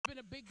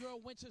big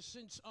girl winter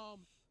since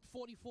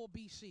 44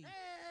 BC.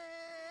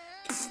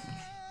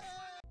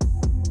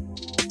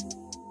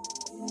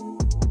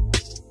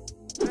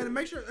 And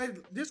make sure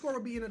Discord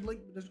will be in the link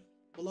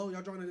below.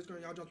 Y'all join the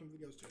Discord. Y'all drop some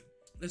videos too.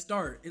 Let's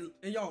start.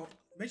 And y'all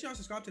make sure y'all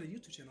subscribe to the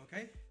YouTube channel.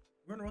 Okay,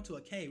 we're on the road to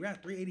a K. We're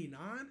at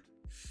 389.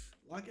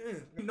 Lock it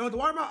in. You know the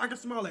watermelon. I can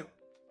smell it.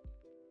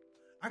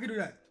 I can do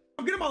that.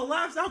 I'm getting my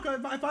laughs out because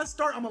if I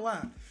start, I'm gonna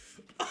laugh.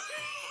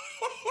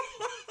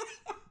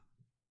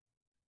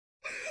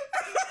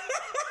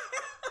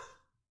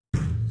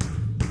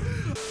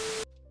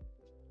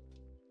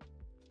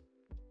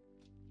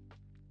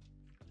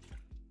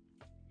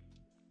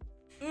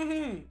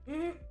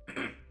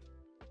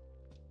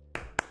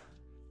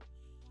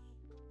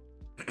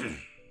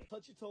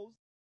 Touch your toes.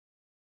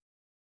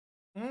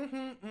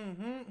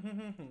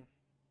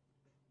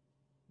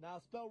 Now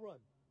spell run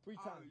 3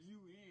 times.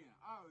 R-U-N.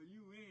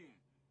 R-U-N.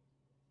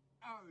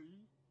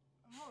 R-U.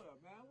 Hold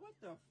up, man. What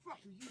the fuck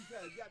is you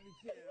guys got me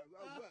saying?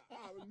 What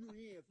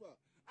R-U-N for?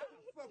 I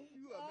fuck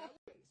you up,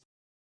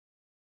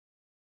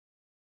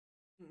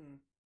 man.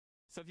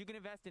 So if you can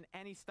invest in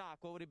any stock,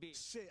 what would it be?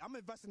 Shit, I'm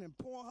investing in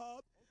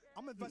Pornhub.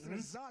 I'm investing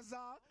in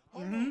Zaza.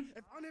 Hold on.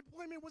 If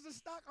unemployment was a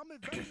stock, I'm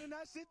investing in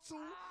that shit too.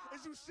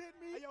 Is you shit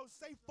me? Hey, yo,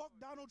 say fuck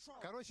Donald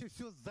Trump. Короче,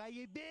 все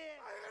заебе.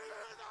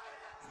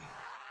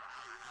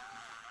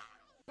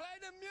 Play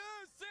the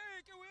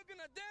music and we're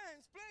gonna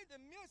dance. Play the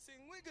music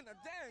and we're gonna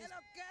dance. Que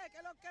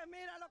lo que,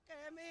 mira lo que,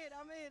 mira.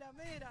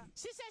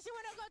 She said she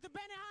wanna go to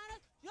Benihana.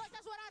 Yo,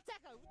 that's what I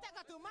take her. We take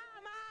her to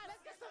Mama.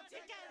 Let's get some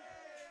chicken.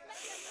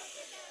 Let's get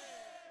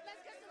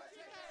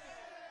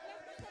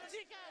some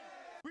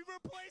chicken. We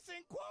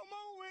replacing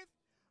Cuomo with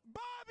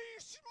Bobby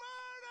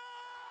Shmurda.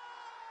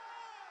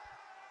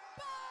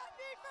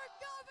 Bobby for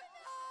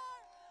governor.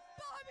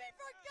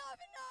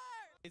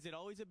 Is it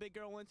always a big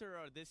girl winter,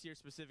 or this year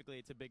specifically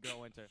it's a big girl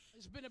winter?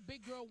 It's been a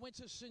big girl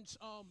winter since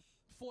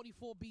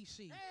 44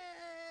 BC.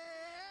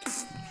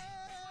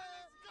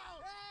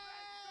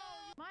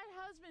 My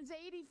husband's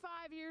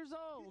 85 years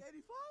old. He's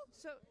 85?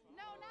 So,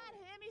 no, not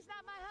him. He's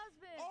not my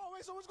husband. Oh,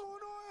 wait, so what's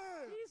going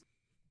on? He's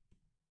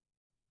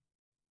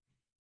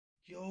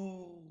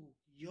Yo.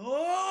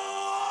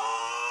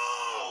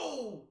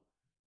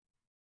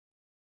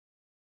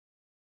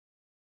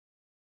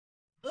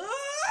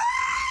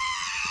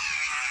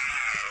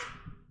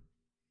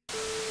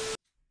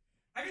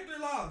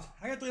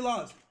 I got three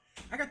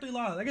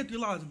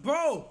lives.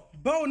 Bro,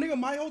 nigga,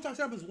 my whole time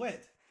setup is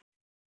wet.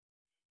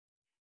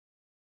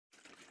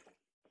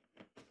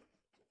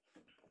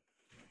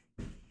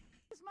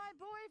 my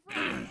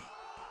boyfriend.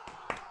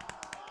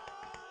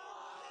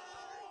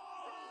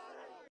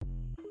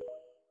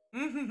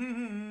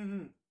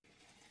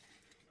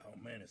 Oh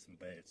man, it's some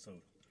bad soda.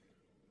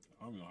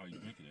 I don't know how you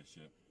drinking that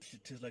shit.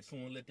 Shit tastes like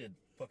someone let that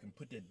fucking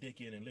put that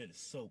dick in and let it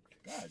soak.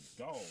 God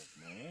dog,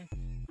 man.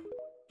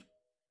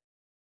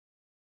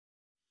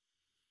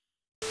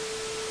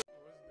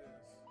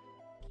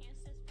 Can't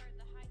sit for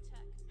the high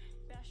tech.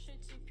 That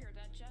shit too pure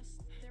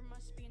digest. There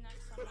must be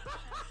next on my chest.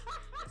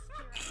 This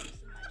pure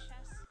ice in my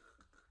chest.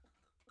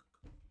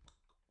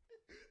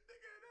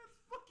 Nigga, that's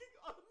fucking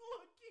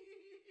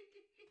unlucky.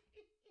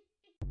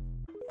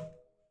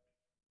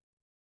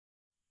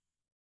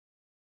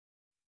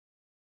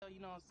 You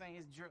know what I'm saying?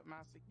 It's Drip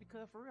Master.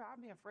 Because for real, I've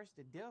been fresh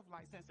to death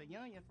like since a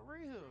youngin', for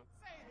real.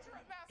 Say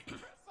Drip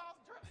Master, Drip Sauce,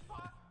 Drip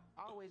Spot.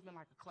 I always been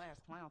like a class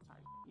clown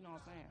type. You know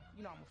what I'm saying?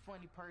 You know I'm a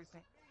funny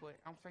person, but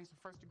I'm facing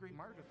first degree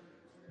murder.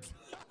 So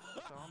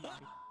I'm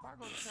like, if I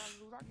go to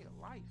Chattanooga, I get a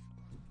life.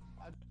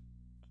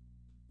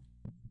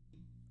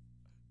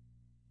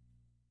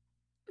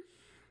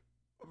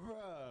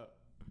 Bruh.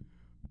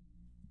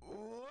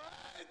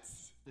 What?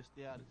 Just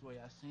stay out this way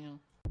I see him.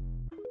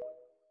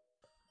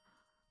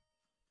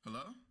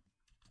 Hello?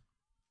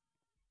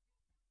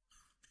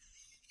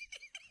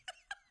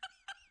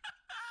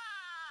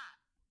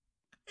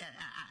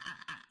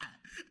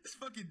 This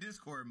fucking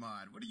Discord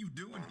mod. What are you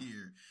doing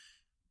here?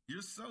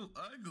 You're so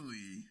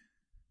ugly.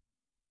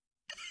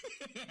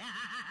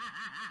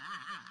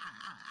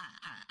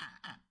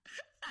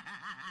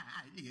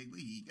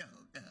 Go.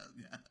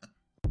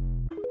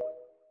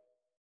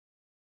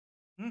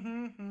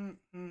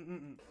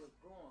 Was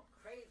going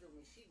crazy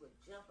when she was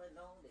jumping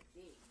on the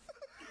dick.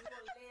 You want to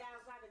lay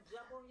outside and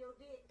jump on your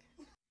dick?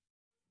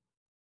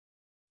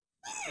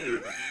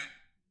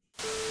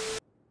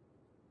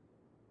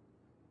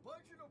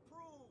 Budget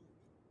approved.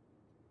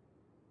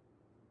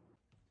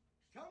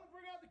 Tell him to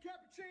bring out the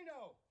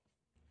cappuccino.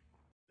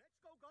 Let's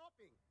go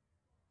golfing.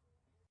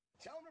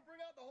 Tell him to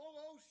bring out the whole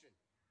ocean.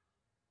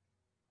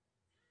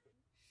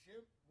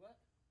 Shrimp, what?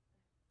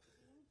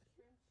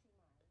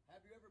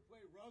 Have you ever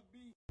played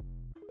rugby?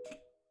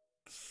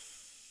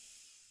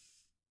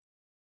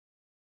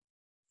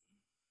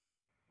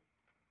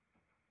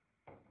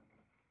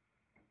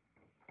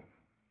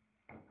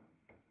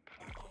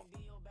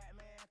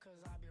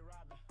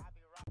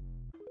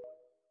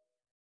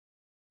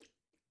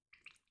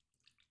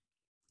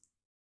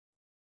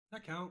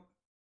 That count?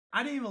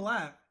 I didn't even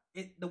laugh.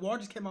 The water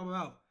just came out of my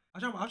mouth. I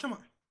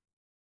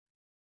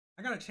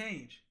gotta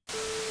change.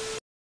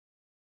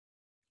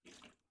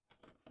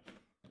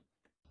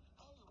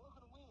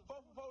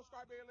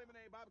 strawberry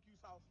lemonade barbecue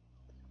sauce.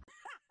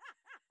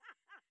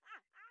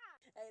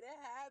 Hey, that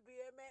how I be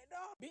at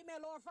McDonald's. Big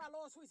Mac, Lord Fry,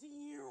 Lord Sweet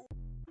you.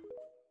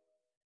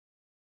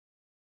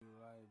 You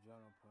like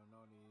Jonah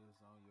Panoni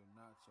is on your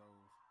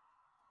nachos.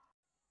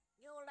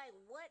 You don't like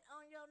what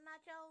on your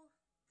nachos?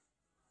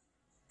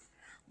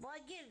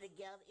 Boy, get it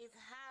together. It's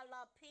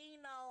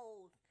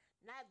jalapenos,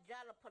 not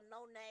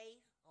jalapenos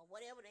or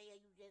whatever the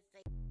hell you just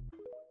say.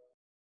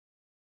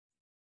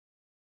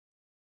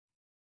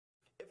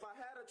 If I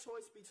had a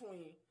choice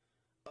between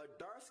a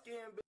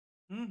dark-skinned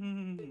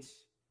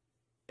bitch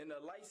and a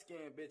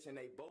light-skinned bitch and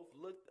they both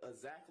looked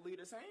exactly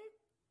the same,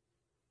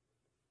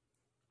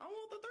 I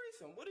want the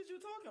threesome. What is you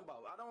talking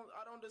about? I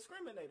don't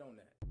discriminate on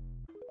that.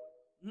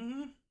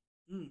 I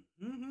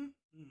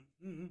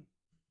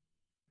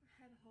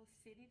had a whole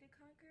city to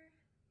conquer,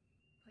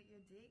 but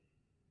your dick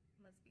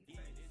must be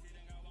first.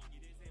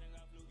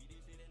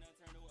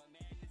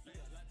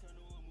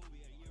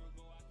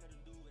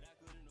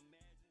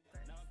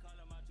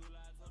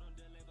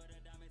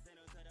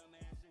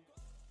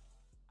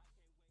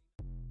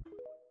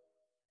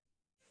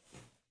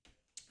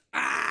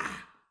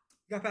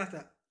 Got past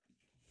that.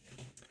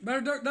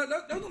 But there's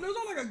only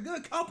like a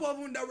good couple of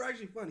them that were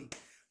actually funny.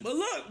 But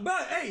look,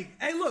 hey,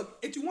 look,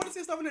 if you want to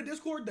see stuff in the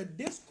Discord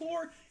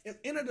is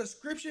in the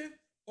description,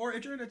 or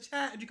if you're in the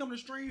chat, if you come to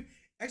the stream, !!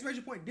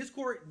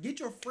 Discord,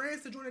 get your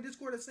friends to join the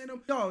Discord and send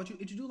them. Yo,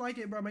 if you do like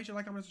it, bro, make sure you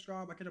like, comment,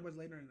 subscribe. I'll catch up with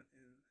you later, and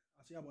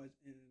I'll see y'all boys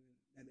in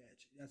that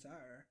batch. That's all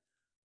right.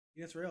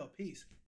 That's real. Peace.